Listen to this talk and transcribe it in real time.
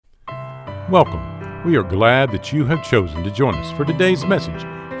Welcome. We are glad that you have chosen to join us for today's message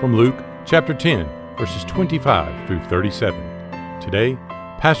from Luke chapter 10, verses 25 through 37. Today,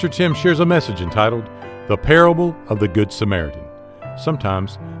 Pastor Tim shares a message entitled, The Parable of the Good Samaritan.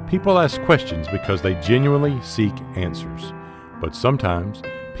 Sometimes, people ask questions because they genuinely seek answers. But sometimes,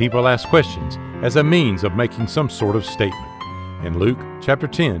 people ask questions as a means of making some sort of statement. In Luke chapter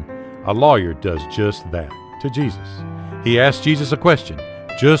 10, a lawyer does just that to Jesus. He asks Jesus a question,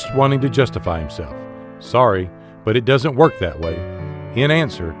 just wanting to justify himself. Sorry, but it doesn't work that way. In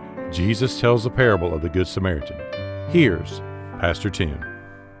answer, Jesus tells the parable of the Good Samaritan. Here's Pastor Tim.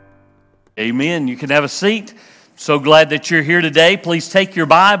 Amen. You can have a seat. So glad that you're here today. Please take your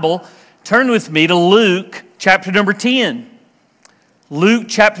Bible. Turn with me to Luke chapter number 10. Luke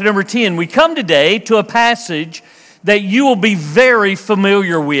chapter number 10. We come today to a passage that you will be very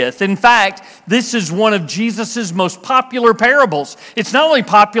familiar with. In fact, this is one of Jesus' most popular parables. It's not only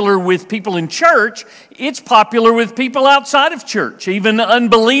popular with people in church, it's popular with people outside of church. Even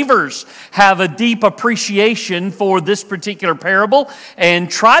unbelievers have a deep appreciation for this particular parable and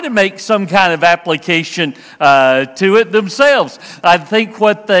try to make some kind of application to it themselves. I think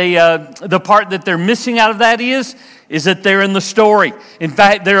what the part that they're missing out of that is that they're in the story. In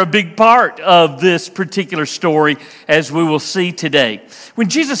fact, they're a big part of this particular story, as we will see today. When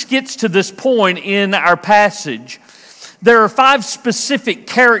Jesus gets to this point in our passage, there are 5 specific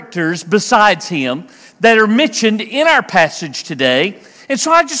characters besides him that are mentioned in our passage today. And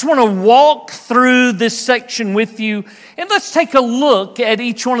so I just want to walk through this section with you, and let's take a look at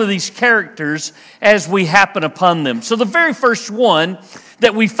each one of these characters as we happen upon them. So the very first one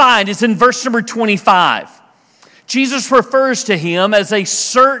that we find is in verse number 25. Jesus refers to him as a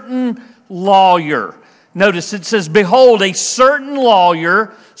certain lawyer. Notice it says, "Behold, a certain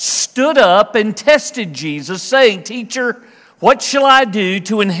lawyer stood up and tested Jesus, saying, 'Teacher, what shall I do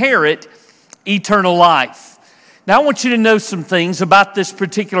to inherit eternal life?'" Now I want you to know some things about this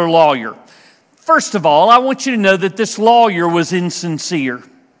particular lawyer. First of all, I want you to know that this lawyer was insincere.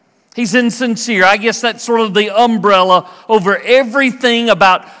 He's insincere. I guess that's sort of the umbrella over everything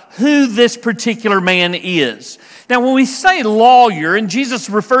about who this particular man is. Now, when we say lawyer, and Jesus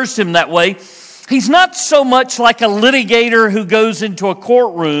refers to him that way, he's not so much like a litigator who goes into a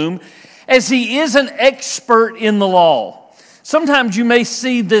courtroom as he is an expert in the law. Sometimes you may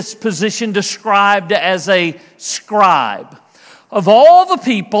see this position described as a scribe. Of all the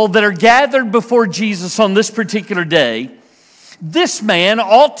people that are gathered before Jesus on this particular day, this man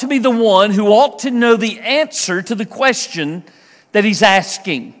ought to be the one who ought to know the answer to the question that he's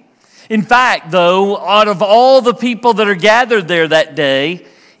asking. In fact, though, out of all the people that are gathered there that day,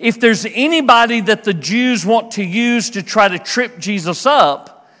 if there's anybody that the Jews want to use to try to trip Jesus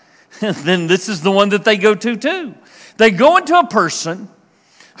up, then this is the one that they go to too. They go into a person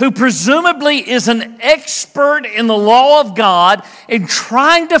who presumably is an expert in the law of God and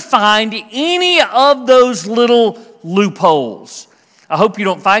trying to find any of those little loopholes. I hope you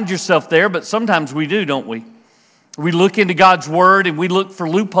don't find yourself there, but sometimes we do, don't we? We look into God's Word and we look for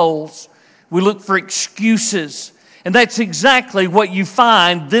loopholes. We look for excuses. And that's exactly what you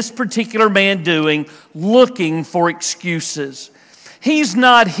find this particular man doing, looking for excuses. He's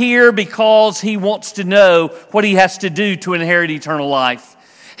not here because he wants to know what he has to do to inherit eternal life.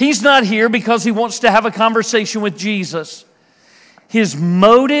 He's not here because he wants to have a conversation with Jesus. His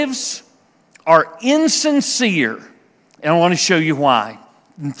motives are insincere. And I want to show you why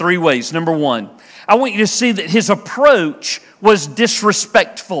in 3 ways. Number 1, I want you to see that his approach was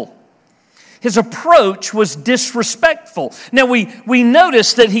disrespectful. His approach was disrespectful. Now we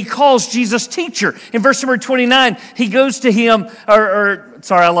notice that he calls Jesus teacher. In verse number 29, he goes to him,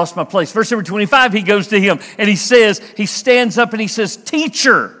 sorry, I lost my place. Verse number 25, he goes to him and he stands up and he says,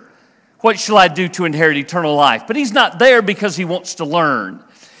 "Teacher, what shall I do to inherit eternal life?" But he's not there because he wants to learn.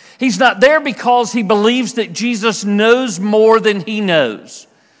 He's not there because he believes that Jesus knows more than he knows.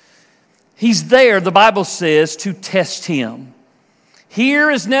 He's there, the Bible says, to test him.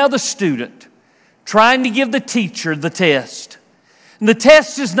 Here is now the student trying to give the teacher the test. And the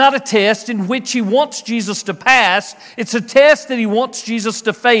test is not a test in which he wants Jesus to pass. It's a test that he wants Jesus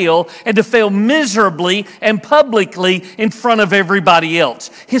to fail, and to fail miserably and publicly in front of everybody else.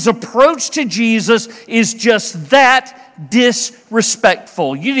 His approach to Jesus is just that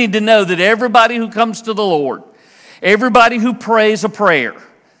disrespectful. You need to know that everybody who comes to the Lord, everybody who prays a prayer,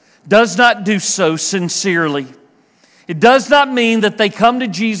 does not do so sincerely. It does not mean that they come to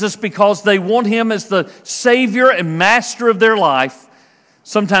Jesus because they want him as the Savior and Master of their life.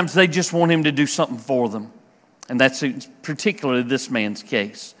 Sometimes they just want him to do something for them. And that's particularly this man's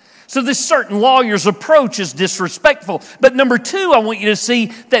case. So this certain lawyer's approach is disrespectful. But number two, I want you to see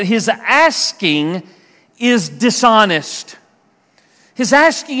that his asking is dishonest. His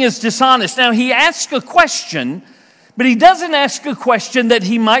asking is dishonest. Now, he asks a question, but he doesn't ask a question that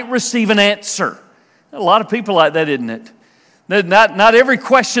he might receive an answer. A lot of people like that, isn't it? Not every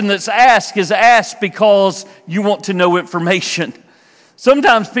question that's asked is asked because you want to know information.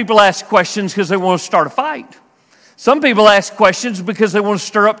 Sometimes people ask questions because they want to start a fight. Some people ask questions because they want to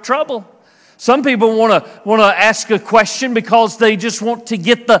stir up trouble. Some people want to ask a question because they just want to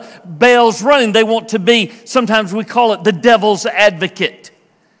get the bells running. They want to be, sometimes we call it the devil's advocate.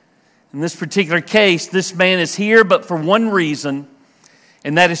 In this particular case, this man is here, but for one reason,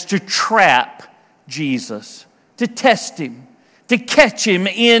 and that is to trap Jesus, to test him, to catch him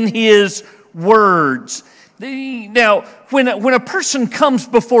in his words. Now, when a person comes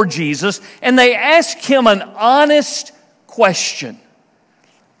before Jesus and they ask him an honest question,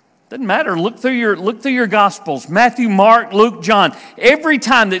 doesn't matter. Look through your Gospels, Matthew, Mark, Luke, John. Every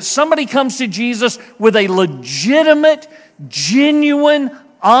time that somebody comes to Jesus with a legitimate, genuine,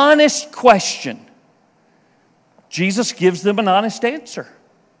 honest question, Jesus gives them an honest answer.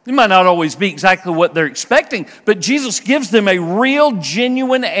 It might not always be exactly what they're expecting, but Jesus gives them a real,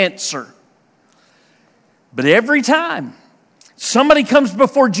 genuine answer. But every time somebody comes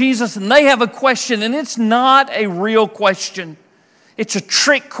before Jesus and they have a question, and it's not a real question, it's a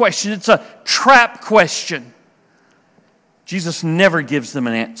trick question, it's a trap question, Jesus never gives them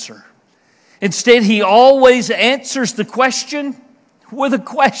an answer. Instead, he always answers the question with a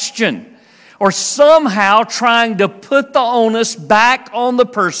question, or somehow trying to put the onus back on the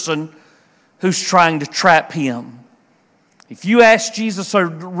person who's trying to trap him. If you ask Jesus a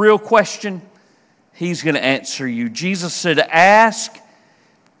real question, he's going to answer you. Jesus said, ask,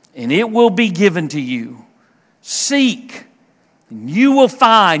 and it will be given to you. Seek, and you will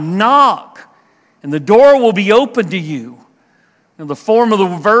find. Knock, and the door will be open to you. In the form of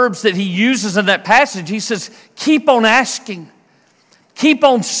the verbs that he uses in that passage, he says, keep on asking, keep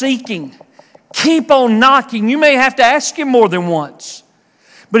on seeking, keep on knocking. You may have to ask him more than once.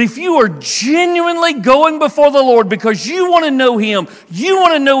 But if you are genuinely going before the Lord because you want to know him, you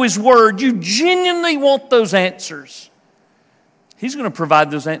want to know his word, you genuinely want those answers, he's going to provide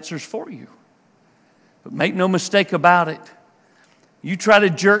those answers for you. But make no mistake about it. You try to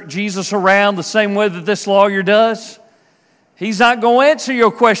jerk Jesus around the same way that this lawyer does, he's not going to answer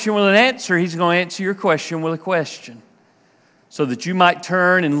your question with an answer. He's going to answer your question with a question, so that you might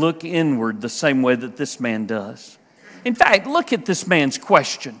turn and look inward the same way that this man does. In fact, look at this man's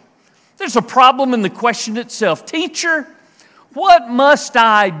question. There's a problem in the question itself. Teacher, what must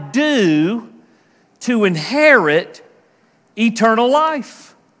I do to inherit eternal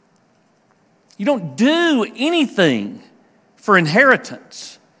life? You don't do anything for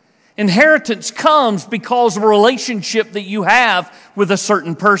inheritance. Inheritance comes because of a relationship that you have with a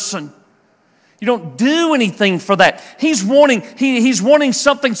certain person. You don't do anything for that. He's wanting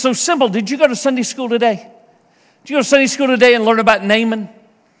something so simple. Did you go to Sunday school today? Did you go to Sunday school today and learn about Naaman?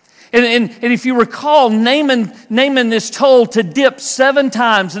 And if you recall, Naaman is told to dip 7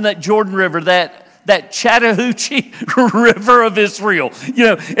 times in that Jordan River, that Chattahoochee River of Israel.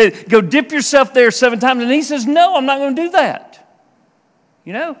 Go dip yourself there 7 times. And he says, no, I'm not going to do that.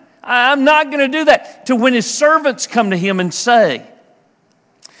 I'm not going to do that. To when his servants come to him and say,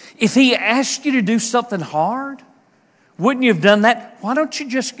 if he asked you to do something hard, wouldn't you have done that? Why don't you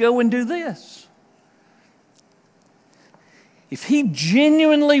just go and do this? If he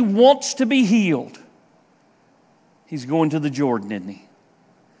genuinely wants to be healed, he's going to the Jordan, isn't he?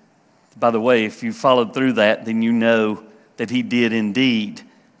 By the way, if you followed through that, then you know that he did indeed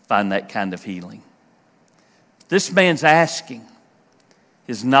find that kind of healing. This man's asking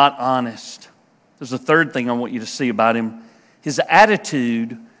is not honest. There's a third thing I want you to see about him. His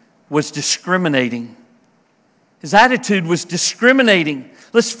attitude was discriminating. His attitude was discriminating.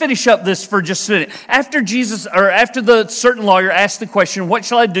 Let's finish up this for just a minute. After the certain lawyer asked the question, what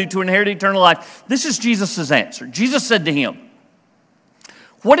shall I do to inherit eternal life? This is Jesus' answer. Jesus said to him,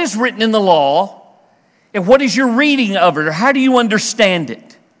 what is written in the law, and what is your reading of it, or how do you understand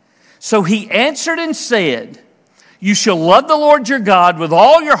it? So he answered and said, you shall love the Lord your God with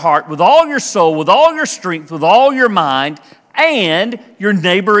all your heart, with all your soul, with all your strength, with all your mind, and your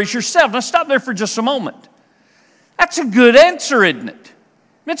neighbor as yourself. Now stop there for just a moment. That's a good answer, isn't it?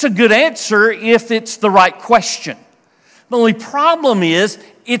 It's a good answer if it's the right question. The only problem is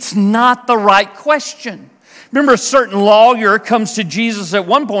it's not the right question. Remember, a certain lawyer comes to Jesus at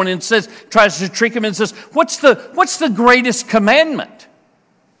one point and tries to trick him and says, what's the greatest commandment?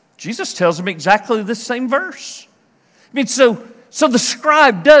 Jesus tells him exactly the same verse. So So the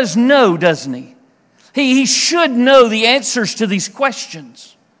scribe does know, doesn't he? He should know the answers to these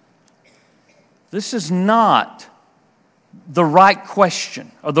questions. This is not the right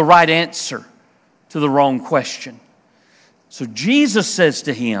question or the right answer to the wrong question. So Jesus says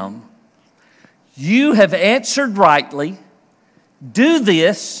to him, you have answered rightly. Do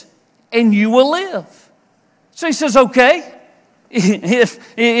this and you will live. So he says, okay,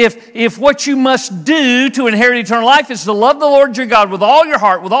 if what you must do to inherit eternal life is to love the Lord your God with all your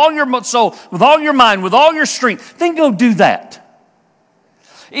heart, with all your soul, with all your mind, with all your strength, then go do that.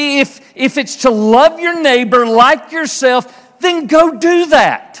 If it's to love your neighbor like yourself, then go do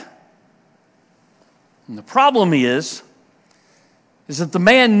that. And the problem is that the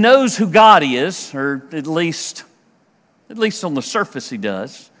man knows who God is, or at least on the surface he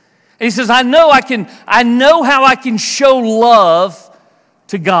does. And he says, I know how I can show love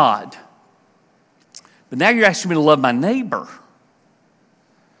to God. But now you're asking me to love my neighbor.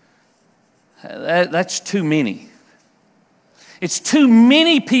 That's too many. It's too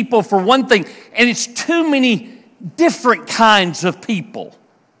many people for one thing, and it's too many different kinds of people.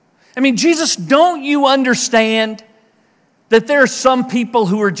 I mean, Jesus, don't you understand that there are some people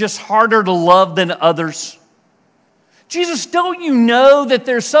who are just harder to love than others? Jesus, don't you know that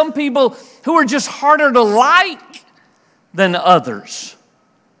there are some people who are just harder to like than others?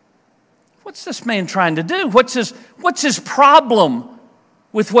 What's this man trying to do? What's his problem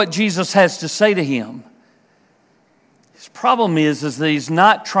with what Jesus has to say to him? His problem is that he's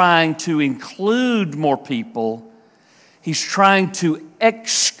not trying to include more people. He's trying to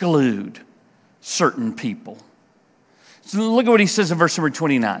exclude certain people. So look at what he says in verse number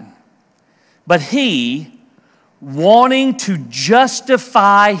 29. But he, wanting to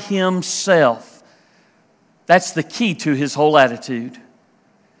justify himself, that's the key to his whole attitude.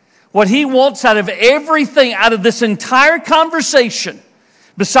 What he wants out of everything, out of this entire conversation,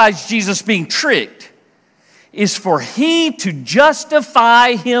 besides Jesus being tricked, is for he to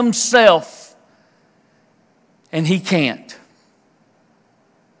justify himself. And he can't.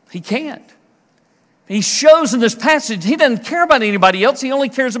 He can't. He shows in this passage he doesn't care about anybody else. He only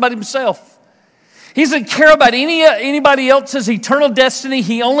cares about himself. He doesn't care about anybody else's eternal destiny.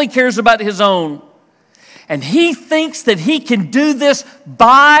 He only cares about his own. And he thinks that he can do this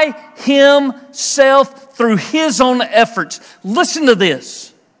by himself through his own efforts. Listen to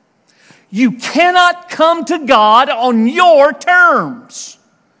this. You cannot come to God on your terms.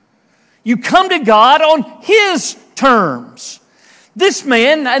 You come to God on his terms. This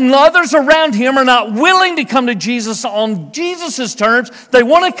man and others around him are not willing to come to Jesus on Jesus' terms. They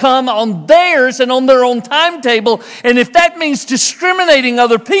want to come on theirs and on their own timetable. And if that means discriminating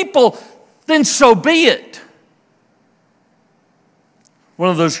other people, then so be it. One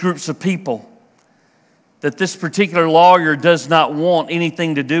of those groups of people that this particular lawyer does not want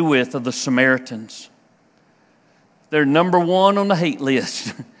anything to do with are the Samaritans. They're number one on the hate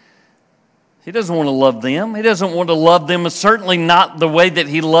list. He doesn't want to love them. He doesn't want to love them, certainly not the way that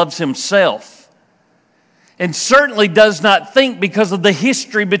he loves himself. And certainly does not think, because of the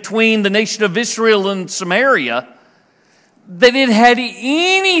history between the nation of Israel and Samaria, that it had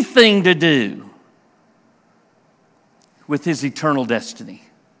anything to do with his eternal destiny.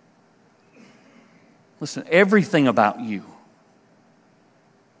 Listen, everything about you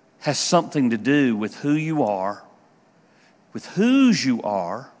has something to do with who you are, with whose you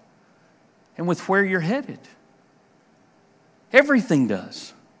are, and with where you're headed. Everything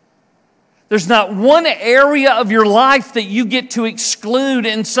does. There's not one area of your life that you get to exclude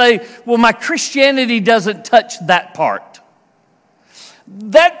and say, well, my Christianity doesn't touch that part.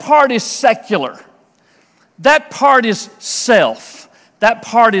 That part is secular. That part is self. That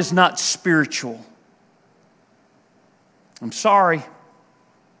part is not spiritual. I'm sorry.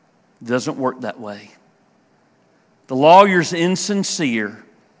 It doesn't work that way. The lawyer's insincere,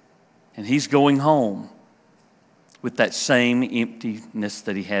 and he's going home with that same emptiness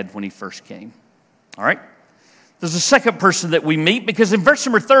that he had when he first came. All right? There's a second person that we meet, because in verse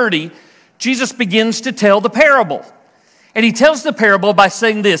number 30, Jesus begins to tell the parable. And he tells the parable by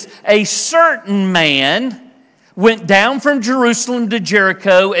saying this: a certain man went down from Jerusalem to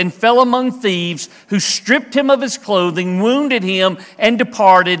Jericho and fell among thieves, who stripped him of his clothing, wounded him, and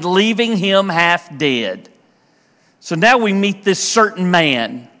departed, leaving him half dead. So now we meet this certain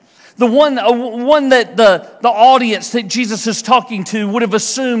man. The one that the audience that Jesus is talking to would have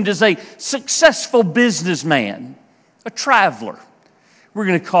assumed is a successful businessman, a traveler. We're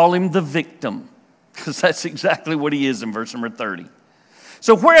going to call him the victim, because that's exactly what he is in verse number 30.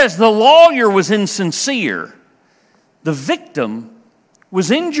 So whereas the lawyer was insincere, the victim was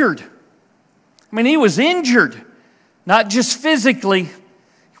injured. I mean, he was injured Not just physically.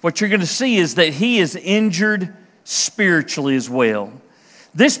 What you're going to see is that he is injured spiritually as well.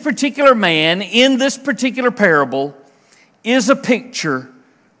 This particular man in this particular parable is a picture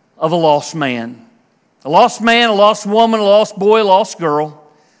of a lost man. A lost man, a lost woman, a lost boy, a lost girl.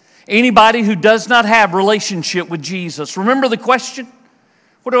 Anybody who does not have relationship with Jesus. Remember the question?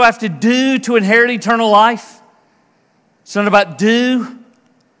 What do I have to do to inherit eternal life? It's not about do.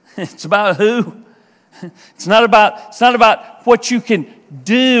 It's about who. It's not about what you can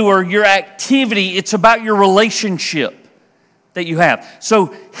do or your activity. It's about your relationship that you have.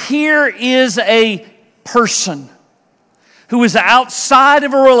 So here is a person who is outside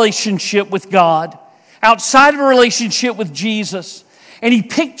of a relationship with God, outside of a relationship with Jesus. And he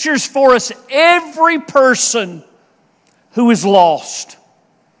pictures for us every person who is lost.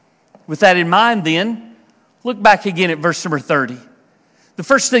 With that in mind then, look back again at verse number 30. The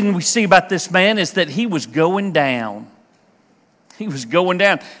first thing we see about this man is that he was going down. He was going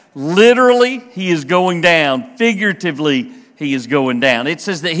down. Literally, he is going down. Figuratively, he is going down. It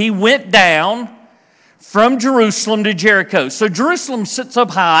says that he went down from Jerusalem to Jericho. So Jerusalem sits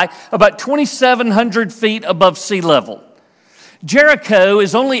up high, about 2,700 feet above sea level. Jericho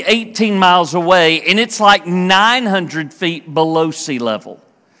is only 18 miles away, and it's like 900 feet below sea level.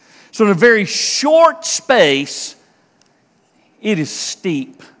 So in a very short space, it is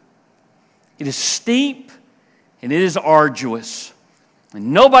steep. It is steep, and it is arduous.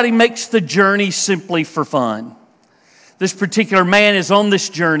 And nobody makes the journey simply for fun. This particular man is on this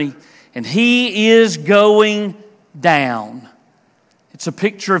journey, and he is going down. It's a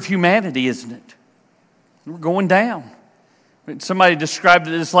picture of humanity, isn't it? We're going down. Somebody described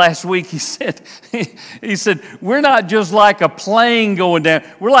it this last week. He said, we're not just like a plane going down.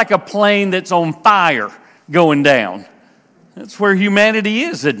 We're like a plane that's on fire going down. That's where humanity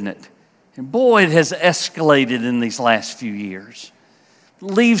is, isn't it? And boy, it has escalated in these last few years. It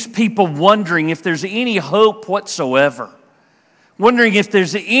leaves people wondering if there's any hope whatsoever. Wondering if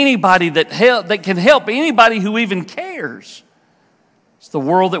there's anybody that can help, anybody who even cares. It's the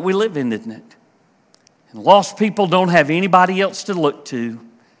world that we live in, isn't it? And lost people don't have anybody else to look to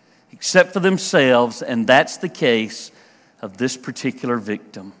except for themselves, and that's the case of this particular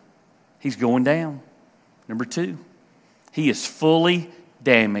victim. He's going down. Number two, he is fully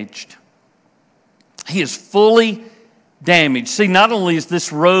damaged. He is fully damaged. See, not only is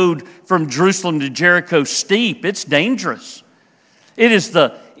this road from Jerusalem to Jericho steep, it's dangerous. It is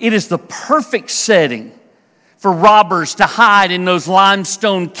the perfect setting for robbers to hide in those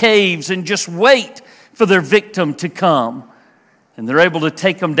limestone caves and just wait for their victim to come. And they're able to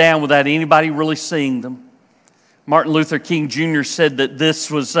take them down without anybody really seeing them. Martin Luther King Jr. said that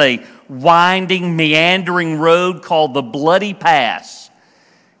this was a winding, meandering road called the Bloody Pass.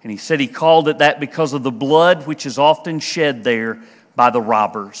 And he said he called it that because of the blood which is often shed there by the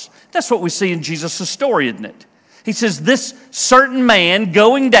robbers. That's what we see in Jesus' story, isn't it? He says this certain man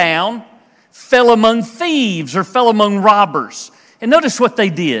going down fell among thieves or fell among robbers. And notice what they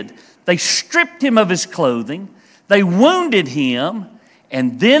did. They stripped him of his clothing, they wounded him,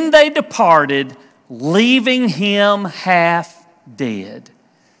 and then they departed, leaving him half dead.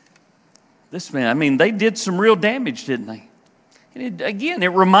 This man, they did some real damage, didn't they? And it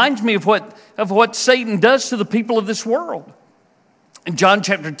reminds me of what Satan does to the people of this world. In John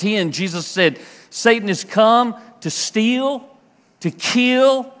chapter 10, Jesus said, Satan has come to steal, to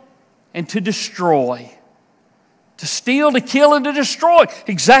kill, and to destroy. To steal, to kill, and to destroy.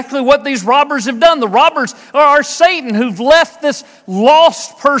 Exactly what these robbers have done. The robbers are Satan, who've left this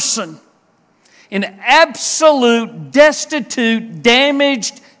lost person in absolute, destitute,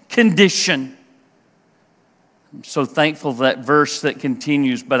 damaged condition. I'm so thankful for that verse that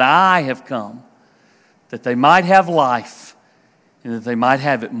continues, but I have come that they might have life and that they might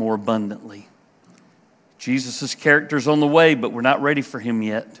have it more abundantly. Jesus' character's on the way, but we're not ready for him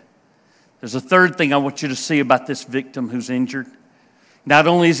yet. There's a third thing I want you to see about this victim who's injured. Not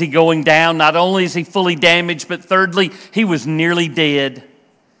only is he going down, not only is he fully damaged, but thirdly, he was nearly dead.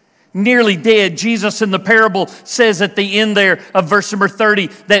 Nearly dead. Jesus in the parable says at the end there of verse number 30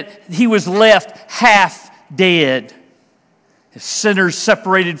 that he was left half dead. As sinners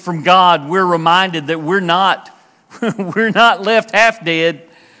separated from God, we're reminded that we're not left half dead.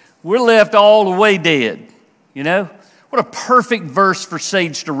 We're left all the way dead. You know? What a perfect verse for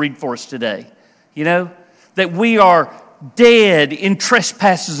Sage to read for us today. You know? That we are dead in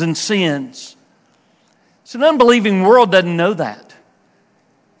trespasses and sins. So an unbelieving world doesn't know that.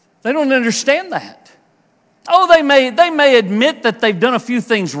 They don't understand that. Oh, they may admit that they've done a few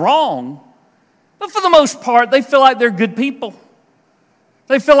things wrong, but for the most part, they feel like they're good people.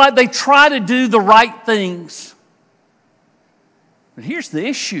 They feel like they try to do the right things. But here's the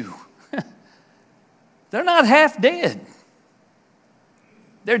issue. They're not half dead.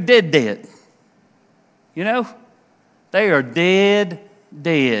 They're dead. You know? They are dead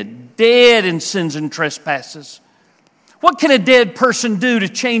in sins and trespasses. What can a dead person do to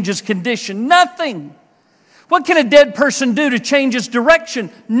change his condition? Nothing. What can a dead person do to change his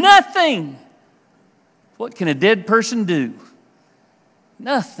direction? Nothing. What can a dead person do?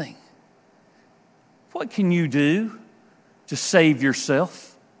 Nothing. What can you do to save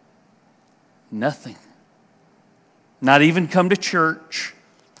yourself? Nothing. Not even come to church,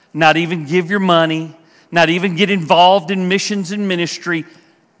 not even give your money, not even get involved in missions and ministry.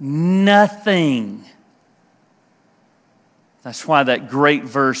 Nothing. That's why that great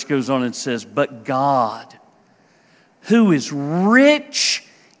verse goes on and says, but God, who is rich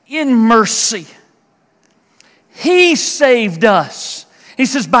in mercy, He saved us. He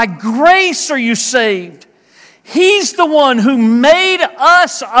says, by grace are you saved. He's the one who made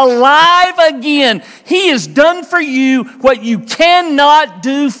us alive again. He has done for you what you cannot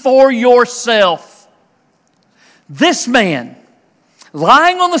do for yourself. This man,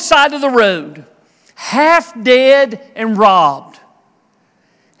 lying on the side of the road, half dead and robbed,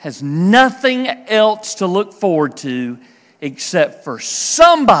 has nothing else to look forward to except for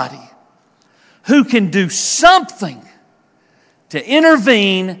somebody who can do something to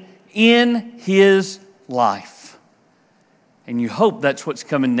intervene in his life. And you hope that's what's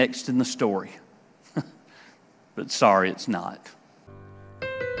coming next in the story. But sorry, it's not.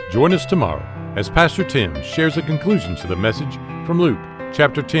 Join us tomorrow as Pastor Tim shares a conclusion to the message from Luke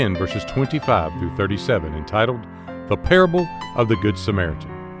chapter 10, verses 25 through 37, entitled, The Parable of the Good Samaritan.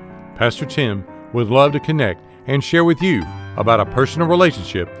 Pastor Tim would love to connect and share with you about a personal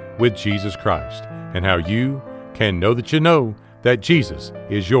relationship with Jesus Christ and how you can know that Jesus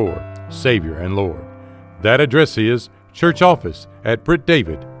is your Savior and Lord. That address is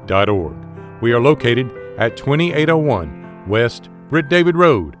churchoffice@brittdavid.org. We are located at 2801 West Britt David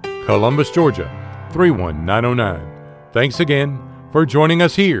Road, Columbus, Georgia, 31909. Thanks again for joining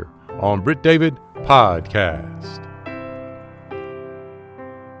us here on Britt David Podcast.